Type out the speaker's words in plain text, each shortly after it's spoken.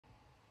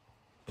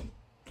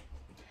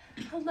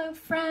Hello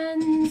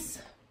friends,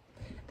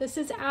 this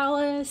is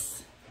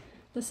Alice.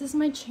 This is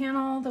my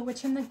channel, The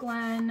Witch in the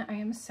Glen. I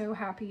am so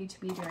happy to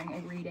be doing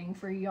a reading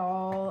for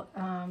y'all.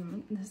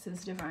 This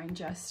is Divine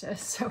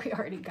Justice, so we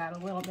already got a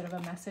little bit of a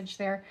message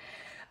there.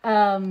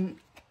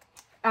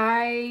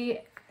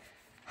 I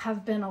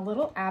have been a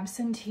little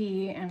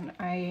absentee, and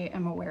I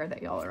am aware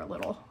that y'all are a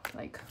little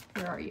like,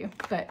 where are you?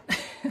 But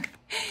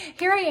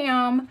here I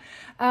am.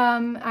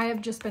 I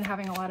have just been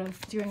having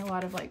doing a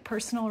lot of like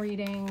personal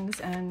readings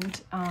and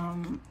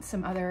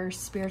some other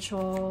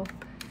spiritual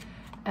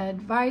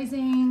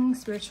advising,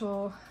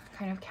 spiritual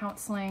kind of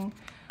counseling.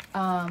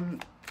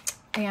 And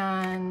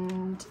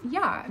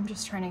yeah, I'm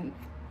just trying to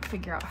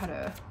figure out how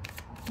to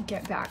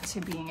get back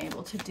to being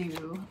able to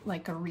do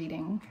like a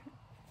reading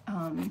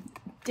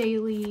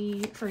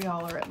daily for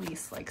y'all, or at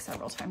least like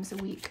several times a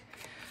week.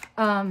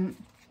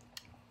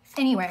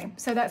 Anyway,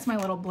 so that's my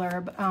little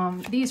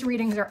blurb. These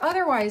readings are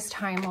otherwise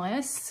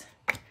timeless.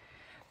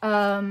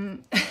 We're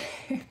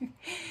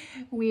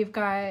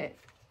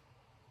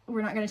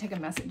not going to take a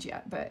message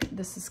yet, but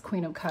this is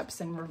Queen of Cups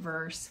in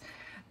reverse.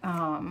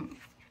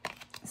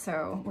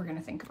 So we're going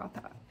to think about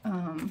that.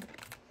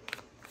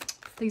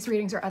 These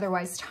readings are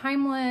otherwise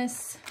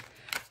timeless.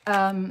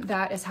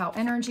 That is how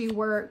energy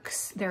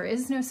works. There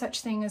is no such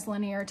thing as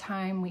linear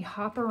time. We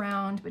hop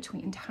around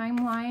between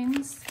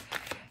timelines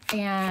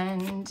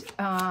and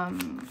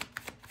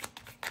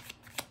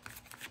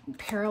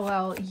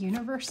parallel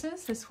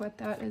universes is what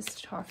that is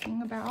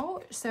talking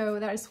about. So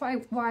that is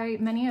why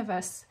many of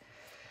us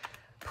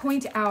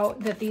point out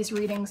that these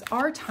readings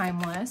are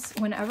timeless.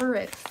 Whenever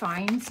it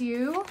finds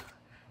you,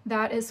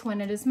 that is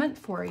when it is meant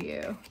for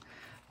you.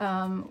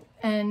 And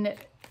then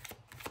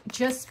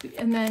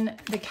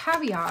the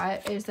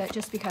caveat is that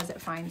just because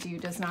it finds you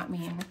does not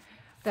mean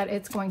that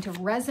it's going to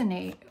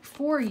resonate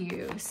for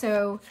you.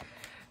 So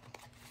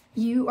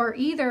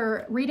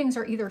readings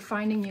are either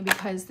finding you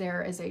because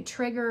there is a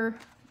trigger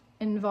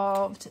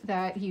involved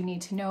that you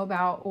need to know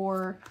about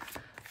or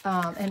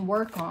and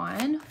work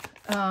on.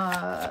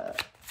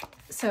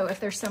 So if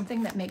there's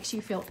something that makes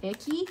you feel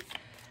icky,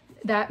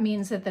 that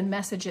means that the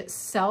message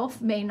itself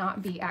may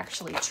not be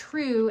actually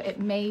true. It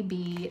may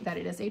be that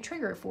it is a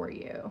trigger for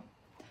you.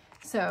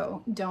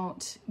 So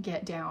don't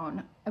get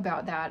down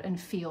about that and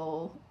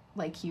feel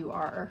like you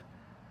are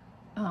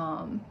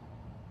kind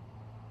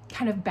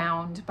of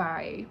bound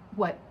by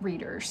what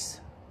readers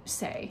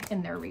say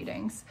in their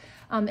readings.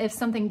 If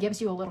something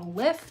gives you a little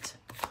lift,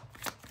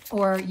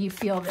 or you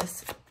feel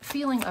this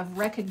feeling of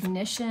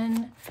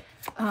recognition,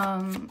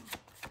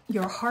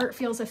 your heart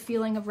feels a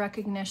feeling of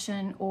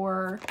recognition,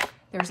 or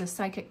there's a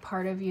psychic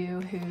part of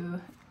you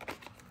who...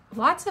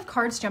 Lots of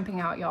cards jumping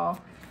out, y'all.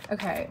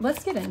 Okay,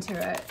 let's get into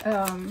it.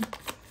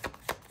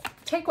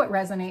 Take what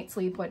resonates,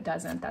 leave what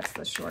doesn't. That's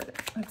the short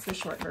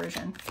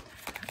version.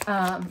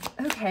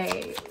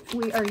 Okay,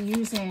 we are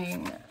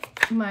using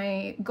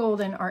my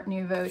Golden Art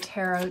Nouveau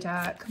Tarot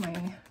deck,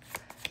 my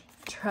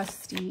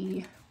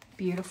trusty,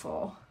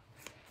 beautiful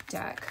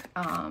deck.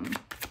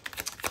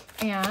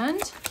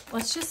 And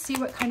let's just see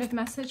what kind of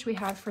message we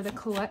have for the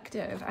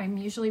collective. I'm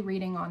usually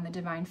reading on the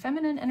Divine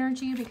Feminine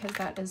energy because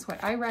that is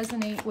what I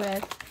resonate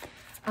with.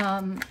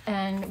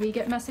 And we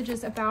get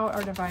messages about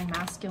our Divine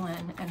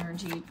Masculine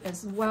energy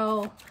as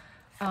well.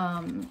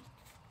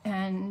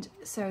 And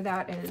so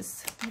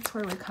that's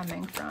where we're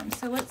coming from.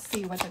 So let's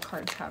see what the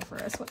cards have for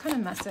us. What kind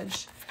of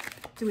message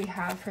do we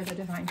have for the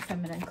Divine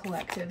Feminine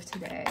collective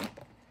today?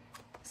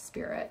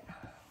 Spirit,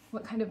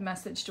 what kind of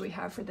message do we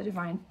have for the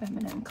Divine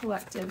Feminine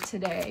collective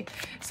today?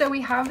 So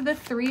we have the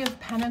Three of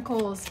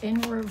Pentacles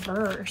in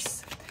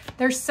reverse.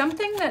 There's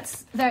something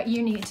that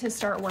you need to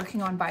start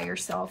working on by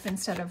yourself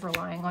instead of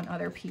relying on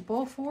other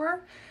people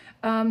for.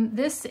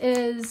 This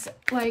is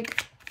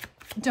like,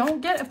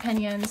 don't get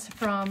opinions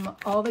from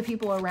all the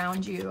people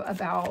around you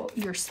about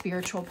your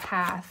spiritual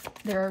path.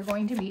 There are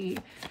going to be,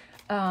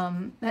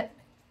 that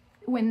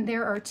when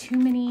there are too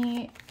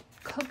many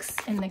cooks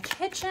in the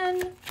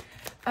kitchen,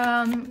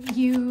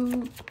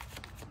 you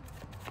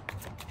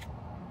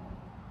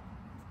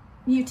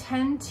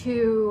tend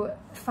to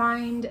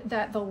find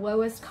that the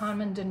lowest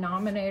common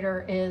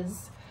denominator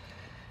is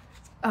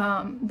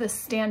the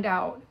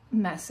standout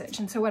message.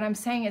 And so what I'm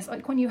saying is,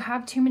 like, when you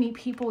have too many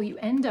people,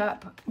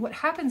 what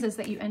happens is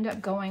that you end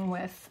up going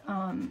with,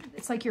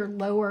 it's like your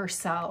lower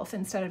self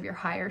instead of your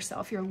higher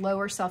self. Your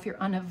lower self, your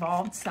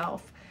unevolved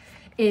self,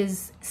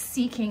 is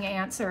seeking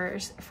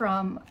answers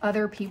from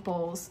other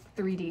people's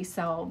 3D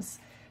selves.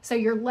 So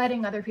you're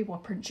letting other people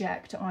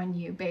project on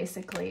you,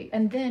 basically,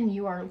 and then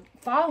you are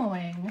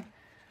following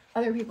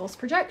other people's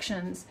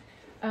projections,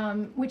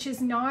 which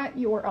is not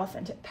your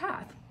authentic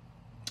path.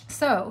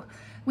 So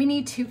we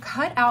need to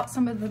cut out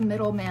some of the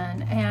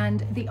middlemen,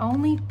 and the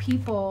only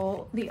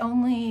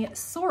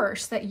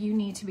source that you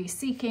need to be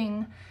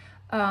seeking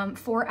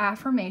for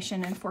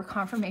affirmation and for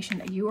confirmation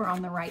that you are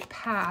on the right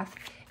path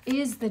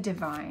is the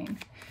divine.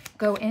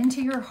 Go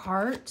into your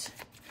heart,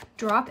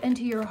 drop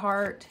into your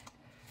heart,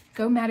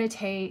 go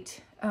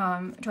meditate,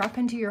 drop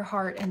into your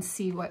heart and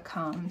see what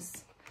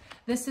comes.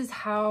 this is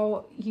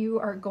how you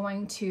are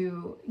going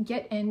to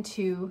get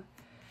into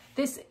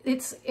this.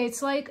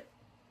 It's like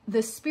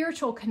the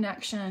spiritual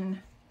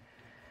connection.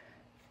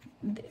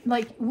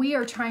 Like we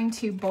are trying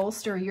to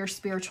bolster your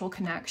spiritual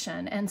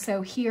connection. And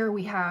so here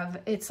we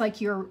have, it's like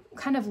you're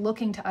kind of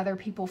looking to other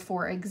people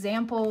for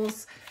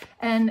examples,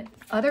 and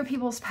other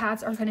people's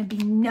paths are going to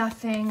be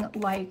nothing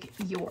like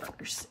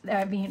yours.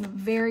 I mean,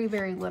 very,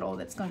 very little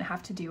that's going to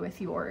have to do with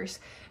yours.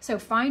 So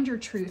find your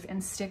truth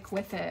and stick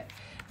with it.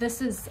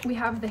 We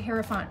have the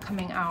Hierophant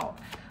coming out.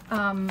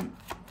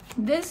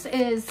 This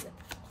is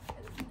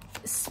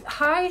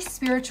high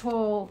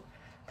spiritual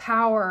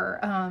power.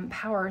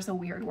 Power is a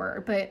weird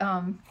word, but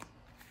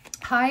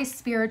high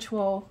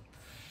spiritual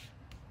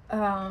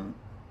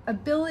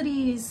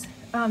abilities.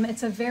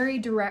 It's a very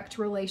direct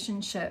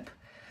relationship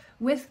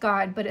with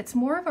God, but it's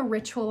more of a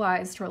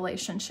ritualized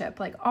relationship,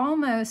 like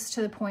almost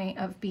to the point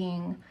of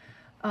being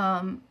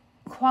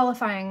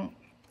qualifying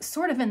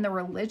sort of in the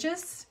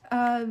religious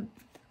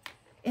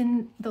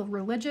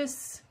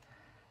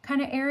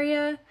kind of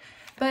area.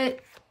 But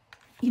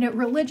you know,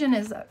 religion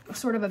is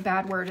sort of a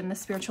bad word in the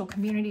spiritual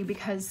community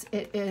because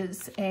it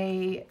has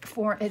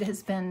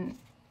been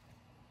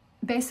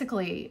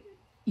basically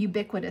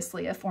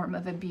ubiquitously a form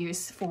of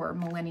abuse for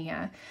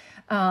millennia.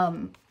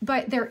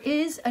 But there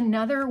is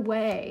another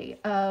way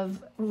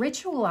of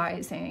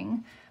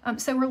ritualizing.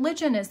 So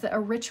religion is a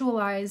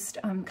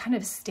ritualized, kind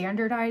of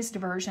standardized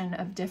version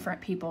of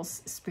different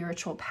people's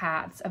spiritual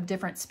paths,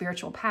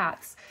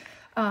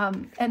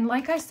 And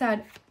like I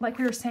said, like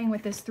we were saying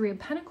with this Three of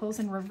Pentacles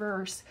in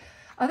reverse,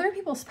 other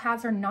people's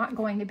paths are not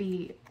going to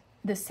be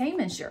the same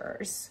as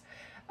yours.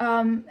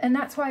 And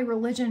that's why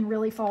religion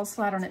really falls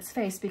flat on its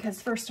face,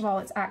 because first of all,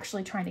 it's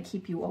actually trying to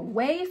keep you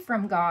away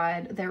from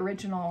God. The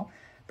original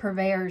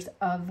purveyors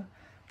of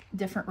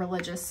different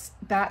religious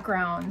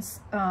backgrounds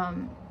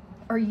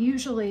are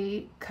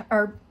usually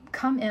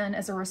come in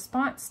as a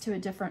response to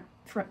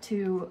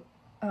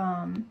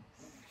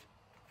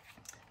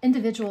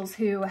individuals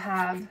who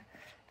have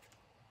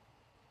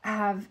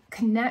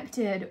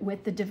connected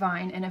with the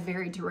divine in a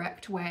very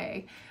direct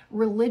way.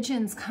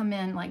 Religions come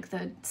in like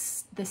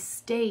the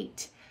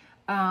state,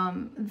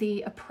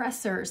 the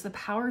oppressors, the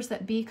powers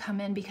that be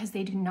come in because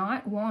they do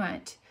not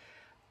want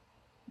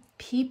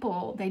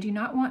people, they do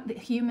not want the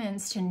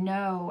humans to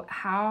know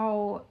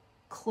how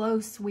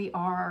close we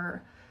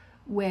are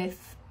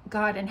with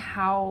God and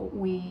how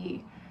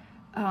we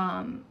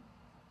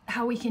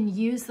can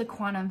use the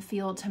quantum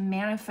field to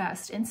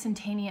manifest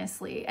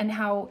instantaneously, and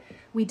how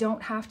we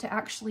don't have to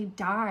actually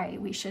die.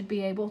 We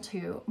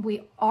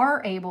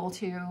are able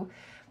to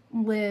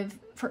live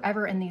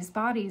forever in these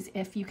bodies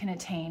if you can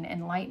attain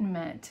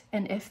enlightenment,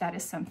 and if that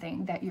is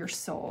something that your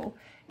soul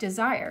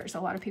desires.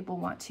 A lot of people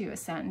want to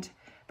ascend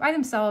by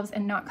themselves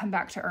and not come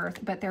back to earth,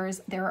 but there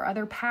are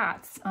other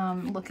paths.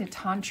 Look at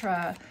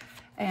Tantra,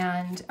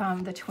 and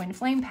the twin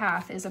flame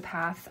path is a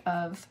path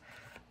of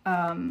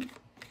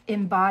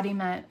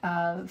embodiment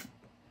of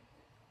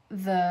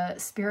the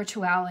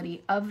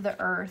spirituality of the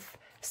earth,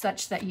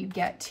 such that you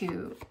get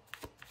to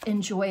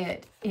enjoy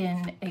it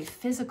in a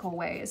physical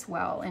way as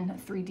well, in a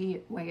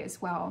 3D way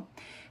as well.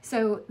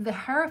 So the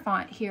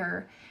Hierophant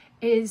here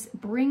is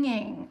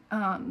bringing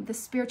the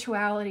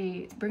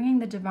spirituality, bringing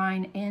the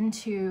divine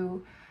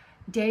into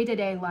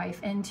day-to-day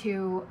life,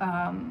 into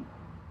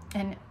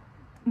and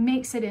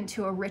makes it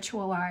into a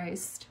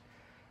ritualized,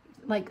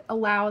 like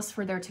allows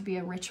for there to be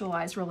a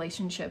ritualized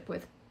relationship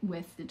with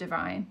the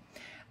divine.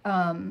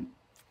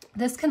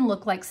 This can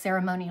look like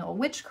ceremonial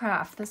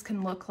witchcraft. This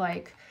can look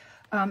like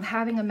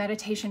having a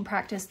meditation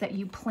practice that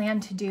you plan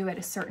to do at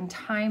a certain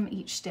time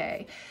each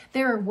day.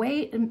 There are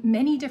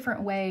many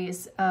different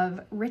ways of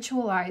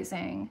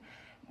ritualizing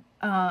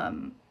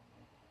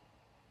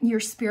your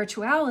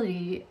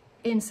spirituality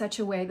in such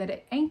a way that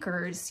it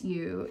anchors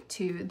you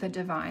to the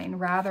divine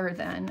rather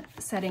than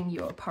setting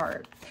you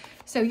apart.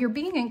 So you're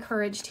being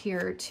encouraged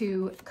here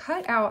to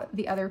cut out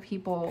the other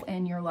people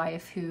in your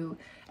life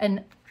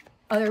it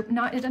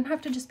doesn't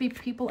have to just be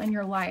people in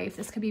your life.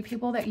 This could be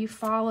people that you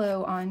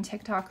follow on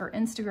TikTok or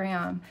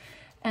Instagram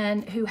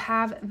and who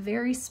have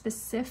very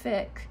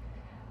specific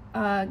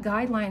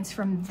guidelines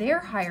from their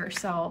higher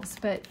selves.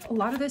 But a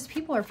lot of those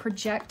people are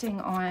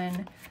projecting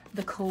on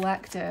the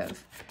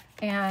collective,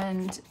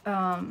 and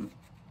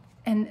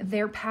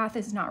their path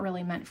is not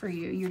really meant for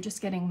you. You're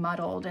just getting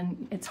muddled,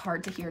 and it's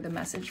hard to hear the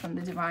message from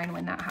the divine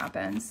when that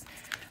happens.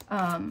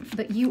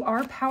 But you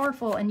are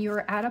powerful, and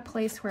you're at a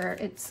place where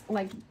it's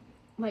like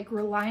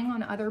relying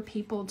on other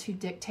people to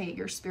dictate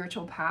your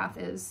spiritual path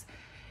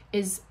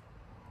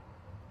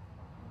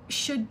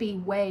should be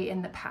way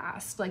in the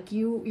past. Like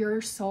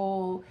your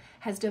soul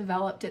has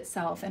developed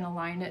itself and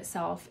aligned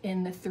itself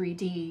in the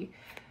 3D,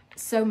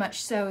 so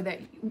much so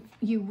that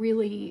you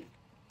really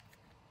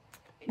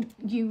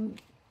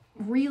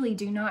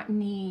do not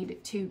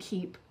need to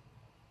keep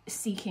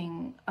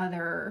seeking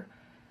other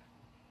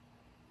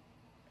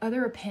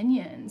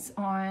opinions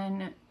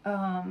on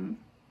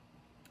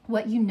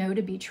what you know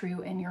to be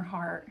true in your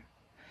heart.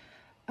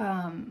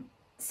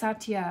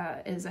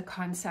 Satya is a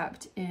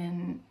concept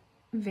in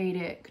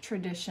Vedic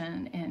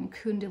tradition in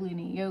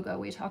Kundalini Yoga,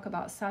 we talk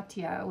about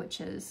Satya,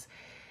 which is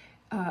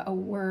a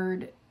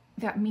word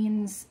that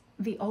means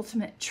the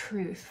ultimate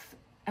truth.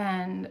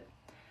 And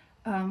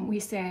we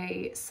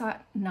say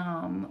Sat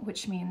Nam,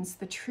 which means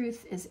the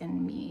truth is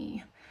in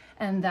me.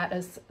 And that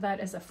is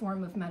a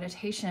form of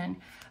meditation.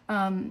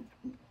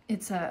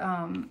 It's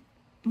a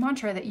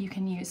mantra that you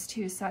can use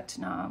too, Sat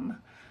Nam,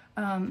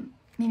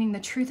 meaning the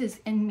truth is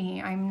in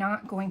me. I'm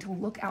not going to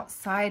look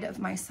outside of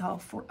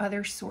myself for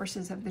other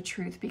sources of the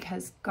truth,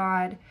 because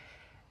God,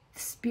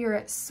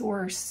 Spirit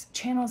Source,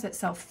 channels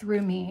itself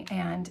through me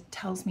and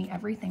tells me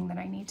everything that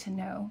I need to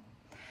know.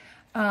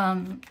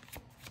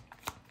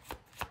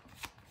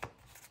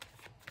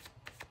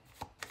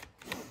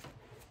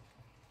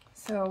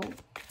 So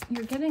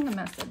you're getting a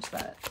message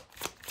that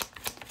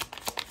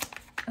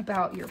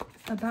about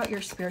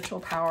your spiritual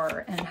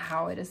power and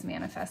how it is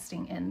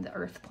manifesting in the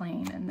earth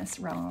plane, in this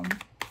realm.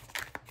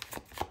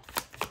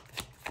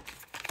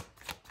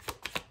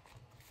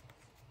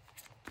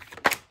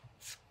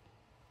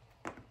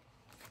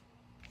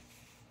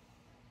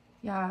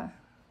 Yeah.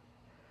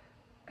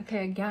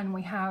 Okay, again,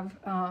 we have,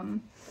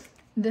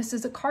 this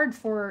is a card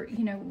for,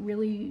 you know,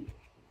 really,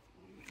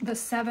 the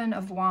Seven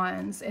of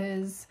Wands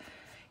is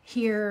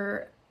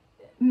here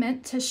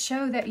meant to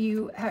show that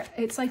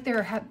it's like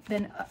there have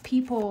been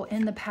people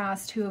in the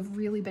past who have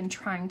really been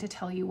trying to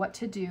tell you what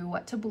to do,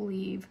 what to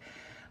believe,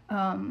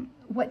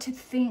 what to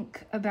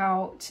think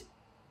about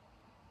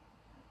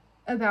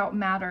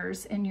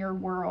matters in your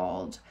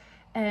world,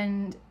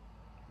 and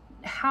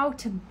how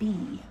to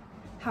be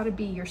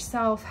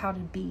yourself, how to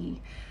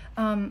be.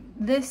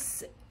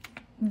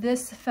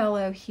 This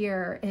fellow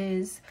here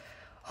is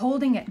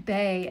holding at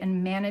bay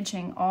and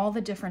managing all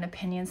the different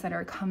opinions that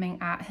are coming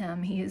at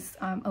him. He's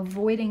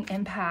avoiding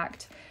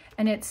impact,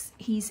 and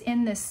he's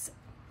in this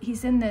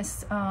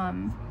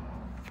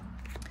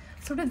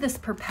sort of this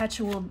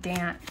perpetual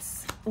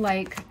dance,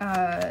 like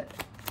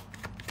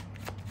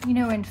you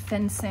know, in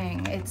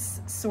fencing,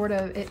 it's sort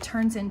of, it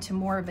turns into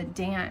more of a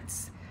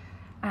dance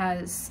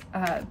as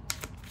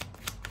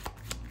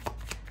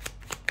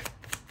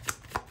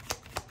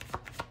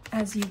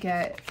you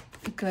get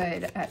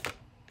good at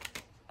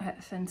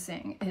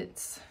fencing.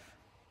 It's,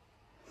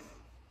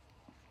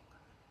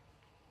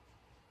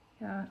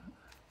 yeah.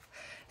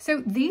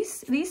 So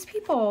these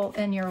people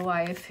in your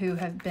life who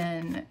have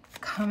been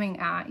coming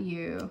at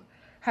you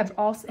have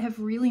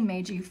really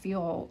made you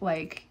feel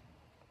like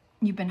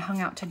you've been hung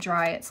out to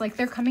dry. It's like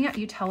they're coming at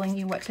you, telling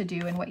you what to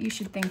do and what you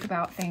should think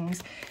about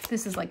things.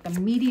 This is like the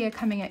media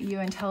coming at you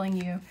and telling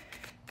you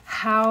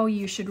how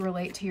you should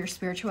relate to your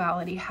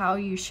spirituality, how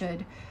you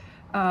should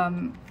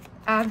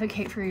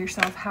advocate for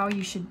yourself, how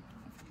you should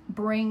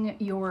bring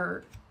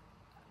your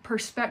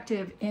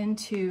perspective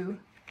into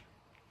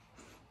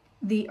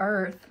the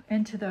earth,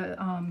 into the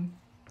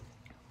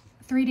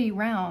 3D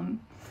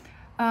realm.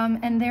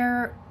 And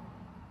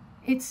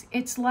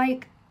it's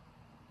like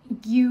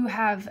you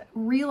have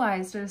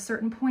realized at a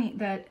certain point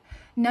that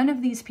none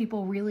of these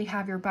people really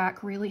have your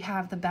back, really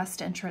have the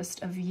best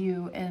interest of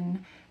you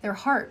in their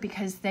heart,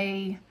 because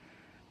their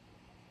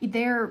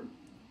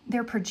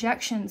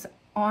projections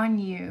on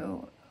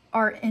you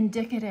are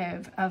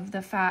indicative of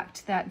the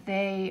fact that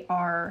they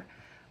are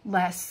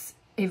less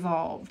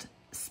evolved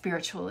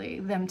spiritually.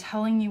 Them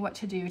telling you what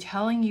to do,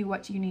 telling you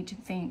what you need to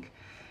think,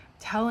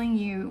 telling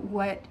you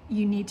what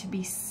you need to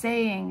be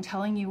saying,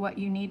 telling you what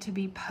you need to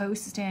be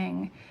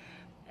posting,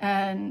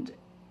 and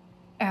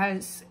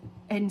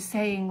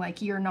saying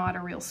like you're not a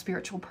real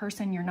spiritual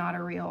person, you're not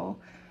a real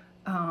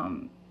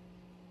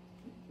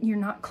you're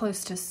not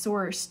close to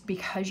source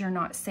because you're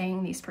not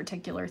saying these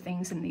particular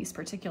things in these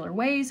particular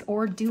ways,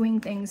 or doing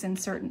things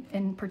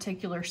in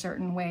particular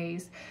certain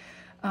ways,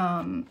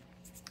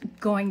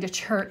 going to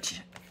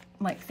church,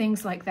 like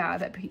things like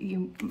that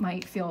you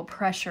might feel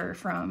pressure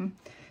from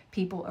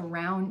people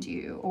around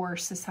you or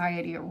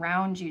society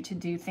around you to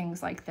do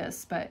things like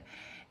this. But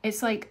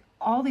it's like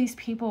all these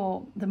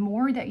people, the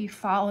more that you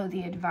follow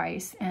the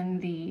advice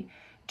and the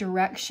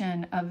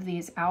direction of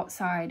these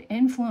outside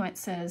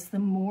influences, the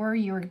more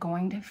you're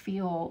going to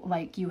feel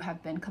like you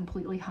have been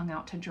completely hung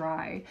out to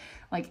dry.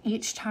 Like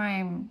each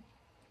time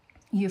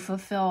you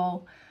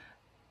fulfill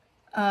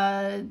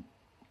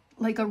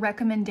like a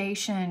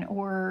recommendation,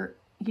 or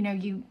you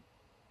know,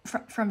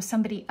 from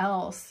somebody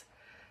else,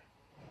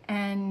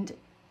 and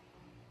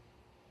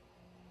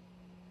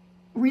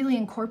really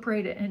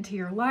incorporate it into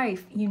your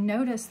life, you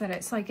notice that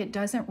it's like it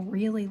doesn't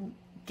really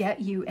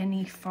get you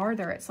any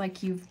farther. It's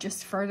like you've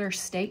just further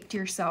staked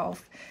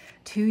yourself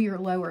to your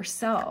lower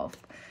self,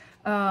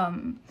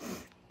 bound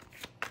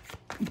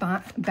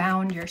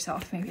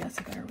yourself, maybe that's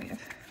a better way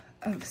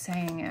of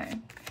saying it.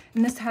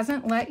 And this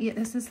hasn't let you,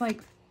 this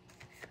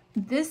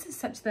is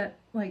such that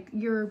like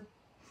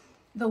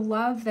the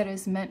love that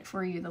is meant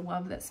for you, the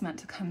love that's meant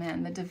to come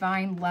in, the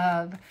divine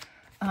love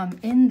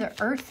in the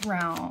earth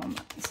realm.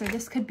 So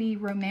this could be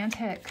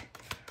romantic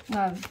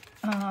love,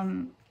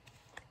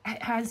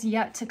 has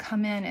yet to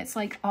come in. It's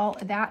like all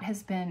that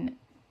has been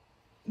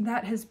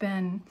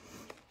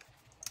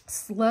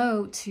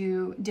slow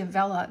to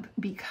develop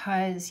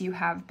because you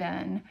have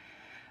been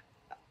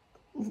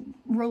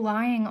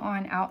relying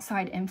on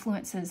outside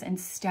influences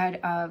instead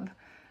of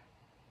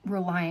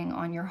relying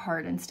on your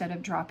heart, instead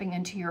of dropping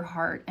into your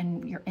heart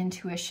and your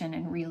intuition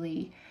and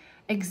really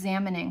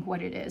examining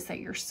what it is that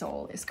your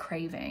soul is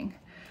craving.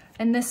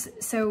 And this,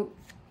 so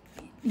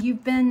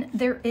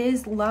there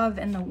is love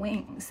in the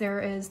wings.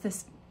 There is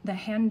this,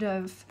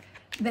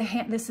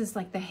 this is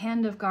like the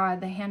hand of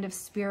God, the hand of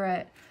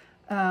spirit,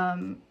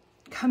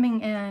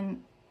 coming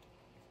in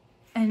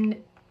and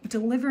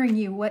delivering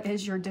you what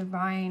is your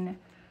divine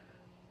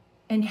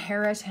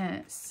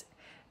inheritance.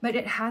 But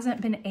it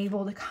hasn't been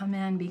able to come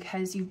in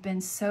because you've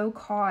been so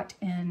caught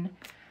in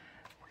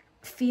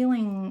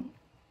feeling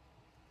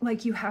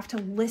like you have to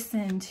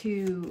listen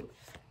to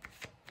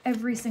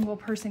every single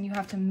person. You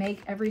have to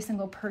make every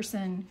single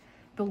person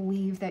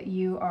believe that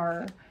you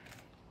are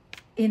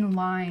in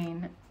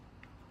line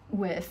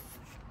with,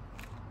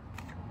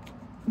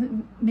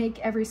 make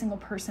every single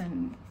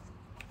person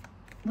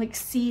like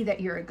see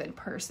that you're a good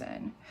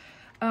person.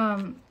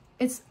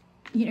 It's,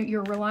 you know,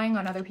 you're relying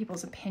on other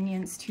people's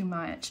opinions too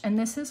much. And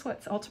this is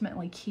what's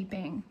ultimately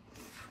keeping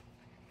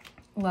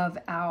love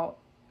out.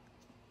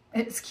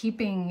 It is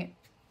keeping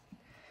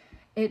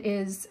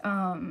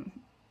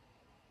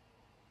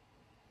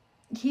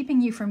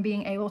you from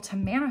being able to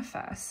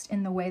manifest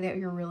in the way that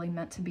you're really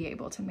meant to be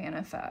able to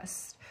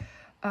manifest.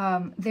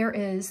 There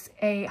is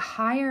a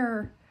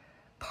higher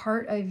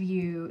part of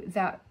you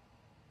that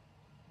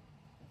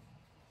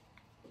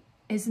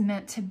is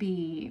meant to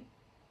be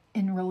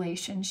in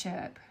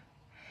relationship.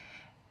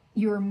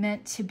 You're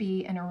meant to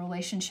be in a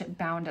relationship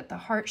bound at the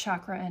heart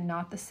chakra and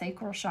not the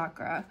sacral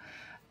chakra.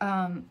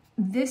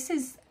 This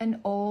is an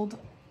old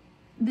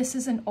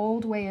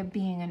way of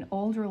being, an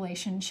old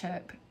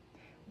relationship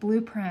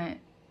blueprint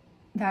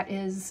that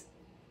is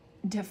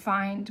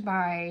defined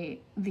by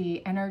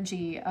the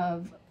energy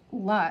of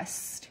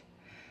lust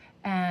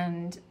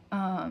and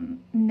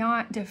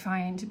not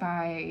defined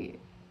by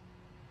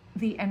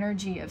the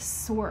energy of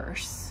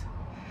source.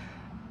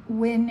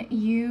 When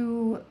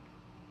you,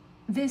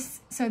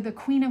 so the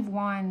Queen of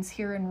Wands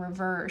here in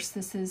reverse,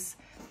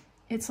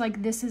 it's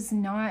like this is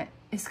not,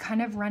 it's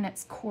kind of run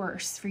its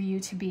course for you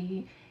to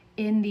be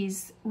in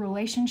these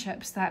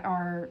relationships that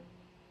are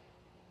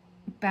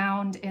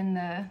bound in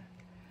the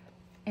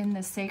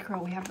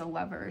sacral. We have the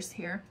Lovers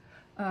here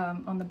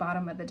on the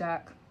bottom of the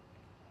deck.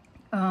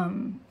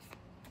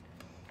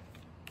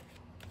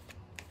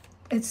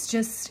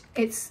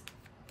 It's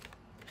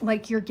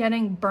like you're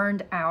getting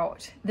burned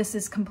out. This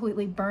is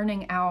completely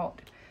burning out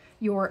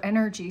your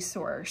energy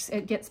source.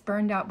 It gets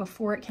burned out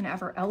before it can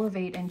ever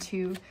elevate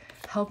into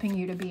helping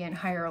you to be in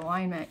higher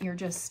alignment. You're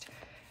just,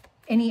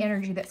 any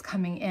energy that's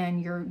coming in,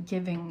 you're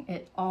giving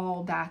it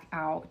all back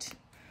out,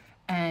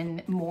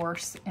 and more,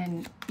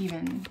 and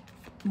even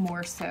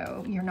more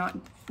so. You're not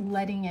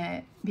letting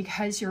it,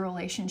 because your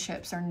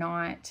relationships are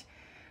not,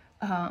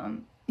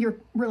 your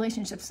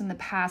relationships in the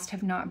past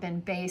have not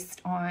been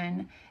based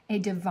on a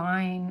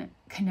divine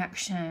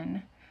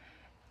connection.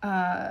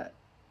 That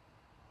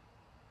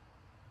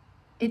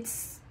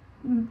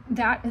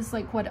is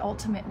like what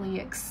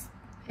ultimately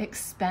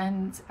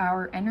expends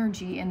our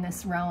energy in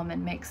this realm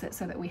and makes it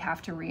so that we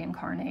have to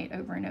reincarnate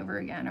over and over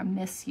again, a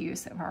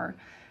misuse of our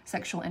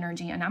sexual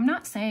energy. And I'm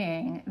not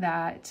saying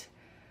that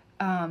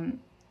a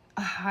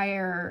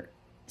higher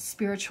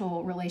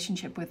spiritual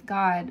relationship with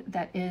God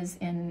that is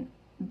in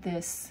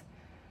this,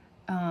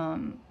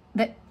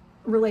 that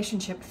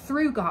relationship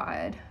through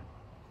God,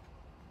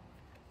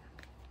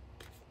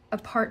 a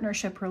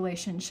partnership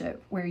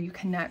relationship where you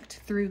connect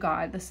through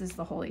God. This is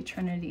the Holy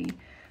Trinity.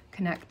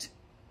 Connect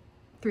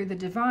through the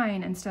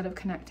divine instead of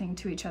connecting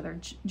to each other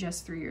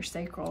just through your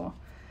sacral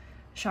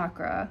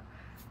chakra.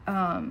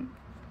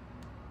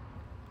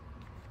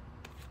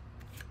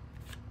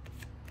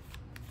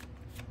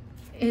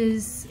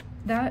 It's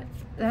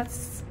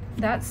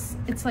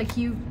like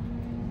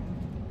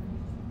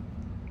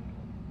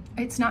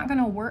it's not going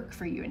to work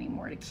for you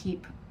anymore to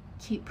keep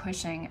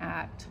pushing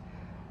at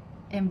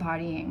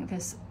embodying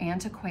this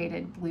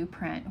antiquated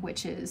blueprint,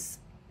 which is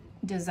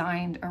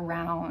designed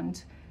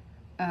around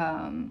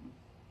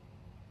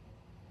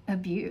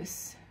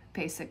abuse,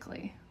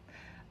 basically.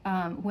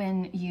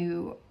 When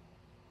you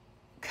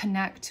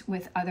connect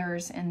with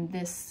others in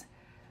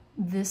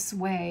this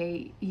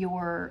way,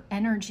 your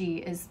energy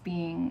is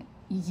being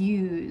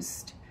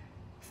used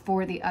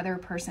for the other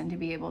person to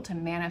be able to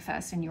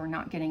manifest, and you're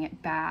not getting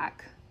it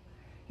back.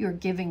 You're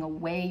giving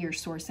away your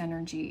source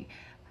energy.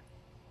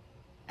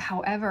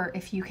 However,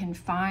 if you can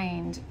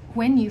find,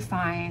 when you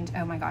find,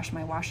 oh my gosh,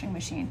 my washing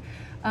machine.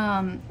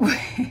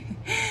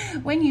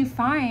 When you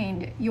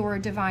find your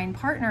divine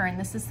partner, and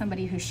this is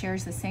somebody who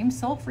shares the same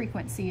soul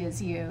frequency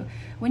as you,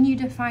 when you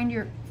find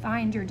your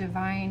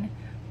divine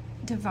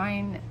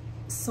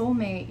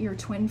soulmate, your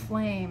twin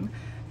flame,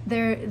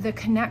 the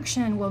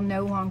connection will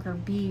no longer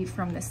be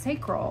from the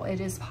sacral. It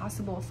is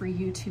possible for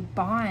you to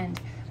bond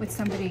with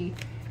somebody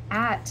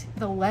at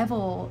the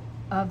level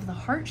of the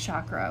heart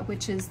chakra,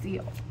 which is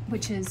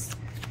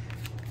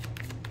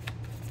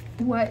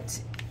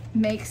what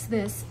makes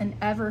this an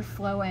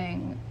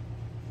overflowing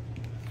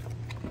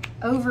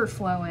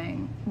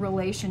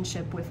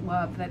relationship with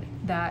love,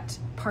 that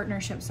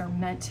partnerships are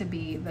meant to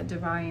be the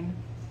divine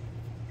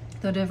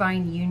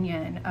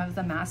union of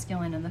the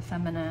masculine and the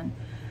feminine.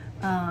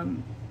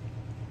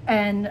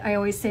 And I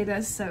always say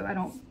this, so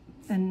I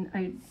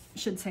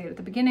should say it at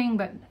the beginning,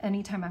 but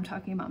anytime I'm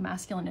talking about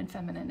masculine and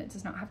feminine, it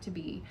does not have to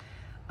be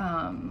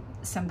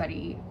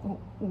somebody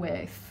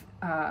with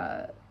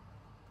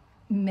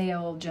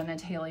male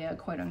genitalia,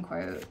 quote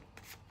unquote.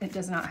 It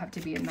does not have to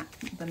be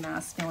the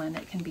masculine.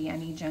 It can be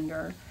any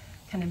gender,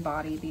 can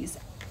embody these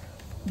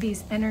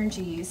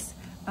energies,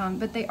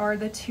 but they are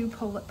the two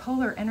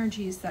polar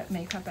energies that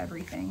make up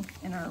everything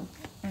in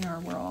our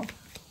world.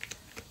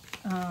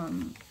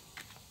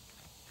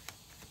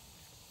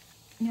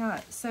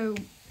 Yeah, so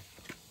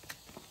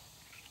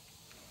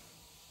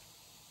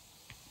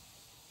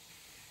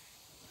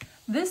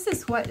this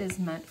is what is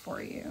meant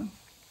for you,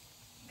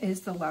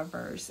 is the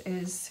lovers,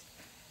 is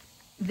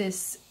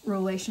this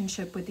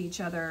relationship with each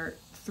other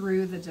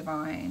through the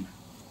divine.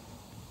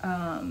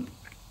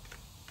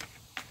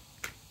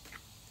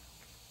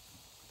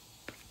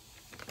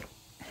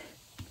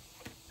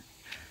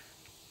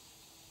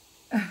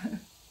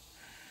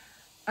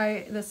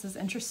 This is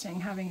interesting,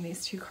 having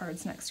these two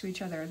cards next to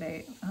each other.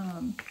 They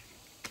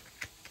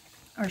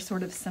are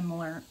sort of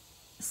similar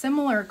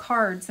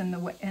cards in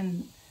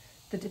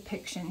the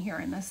depiction here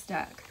in this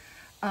deck.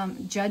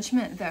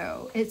 Judgment,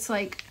 though, it's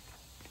like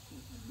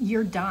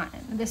you're done.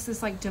 This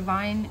is like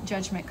divine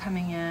judgment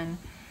coming in,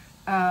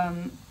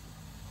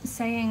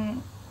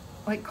 saying,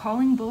 like,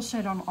 calling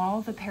bullshit on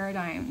all the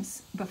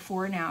paradigms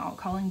before now,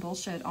 calling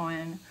bullshit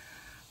on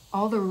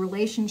all the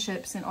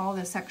relationships and all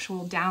the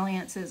sexual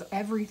dalliances,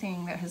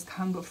 everything that has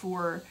come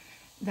before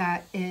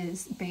that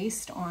is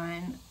based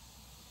on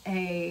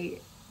a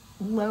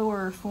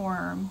lower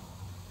form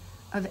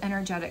of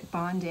energetic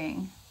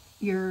bonding.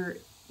 You're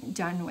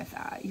done with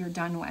that. You're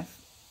done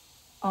with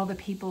all the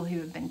people who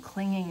have been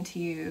clinging to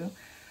you,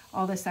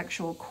 all the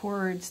sexual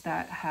cords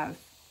that have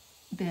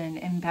been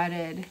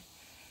embedded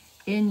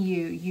in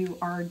you. You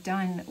are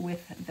done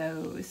with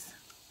those.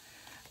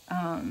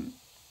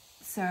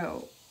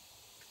 So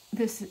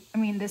this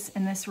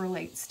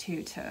relates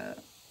to,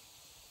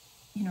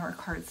 you know, our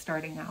card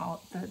starting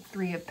out, the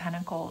Three of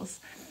Pentacles,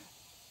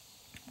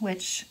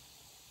 which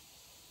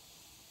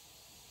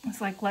it's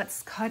like,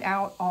 let's cut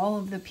out all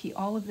of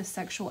the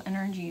sexual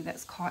energy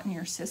that's caught in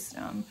your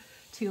system.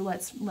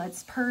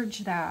 Let's purge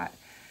that.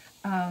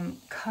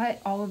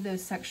 Cut all of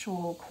those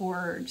sexual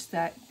cords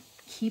that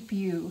keep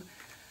you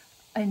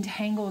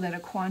entangled at a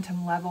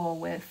quantum level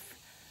with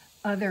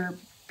other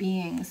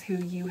beings who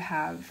you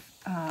have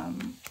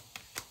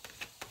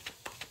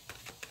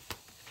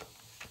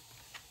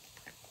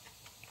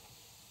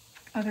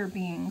other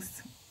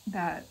beings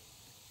that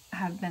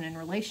have been in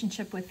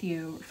relationship with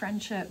you,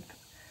 friendship,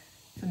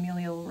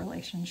 familial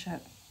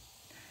relationship.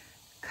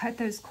 Cut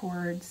those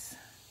cords.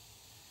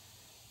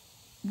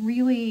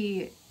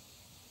 Really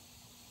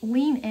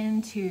lean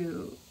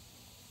into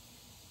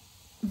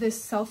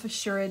this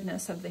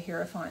self-assuredness of the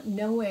Hierophant,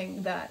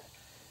 knowing that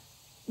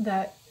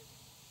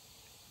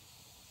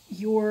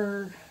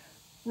your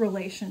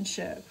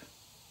relationship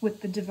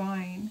with the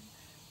divine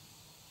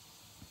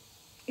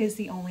is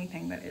the only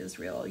thing that is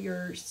real.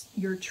 Your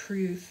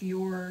truth,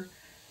 your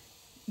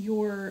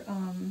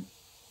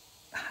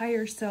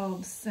higher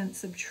self's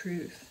sense of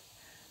truth,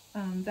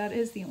 that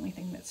is the only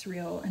thing that's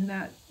real. And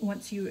that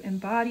once you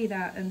embody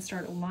that and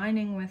start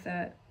aligning with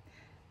it,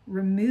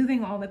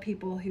 removing all the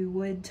people who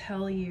would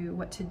tell you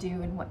what to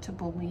do and what to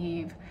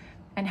believe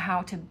and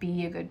how to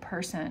be a good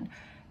person,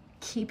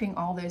 keeping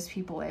all those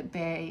people at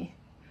bay,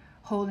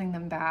 holding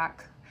them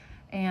back,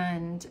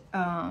 and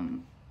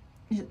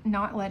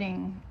not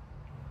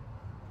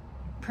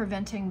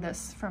preventing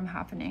this from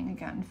happening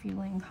again,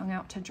 feeling hung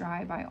out to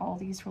dry by all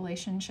these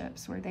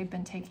relationships where they've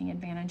been taking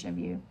advantage of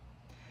you.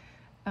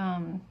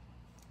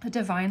 The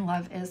divine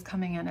love is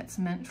coming in. It's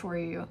meant for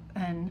you,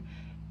 and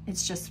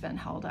it's just been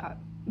held up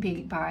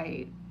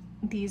by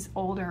these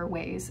older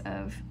ways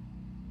of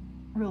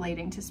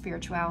relating to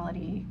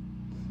spirituality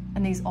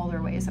and these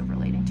older ways of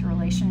relating to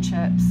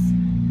relationships.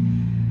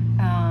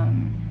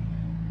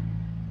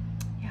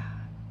 Yeah.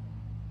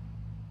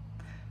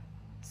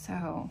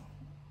 So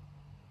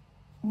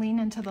lean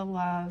into the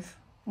love,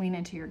 lean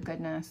into your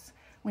goodness,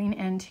 lean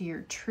into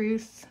your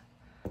truth,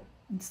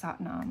 and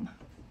Sat Nam.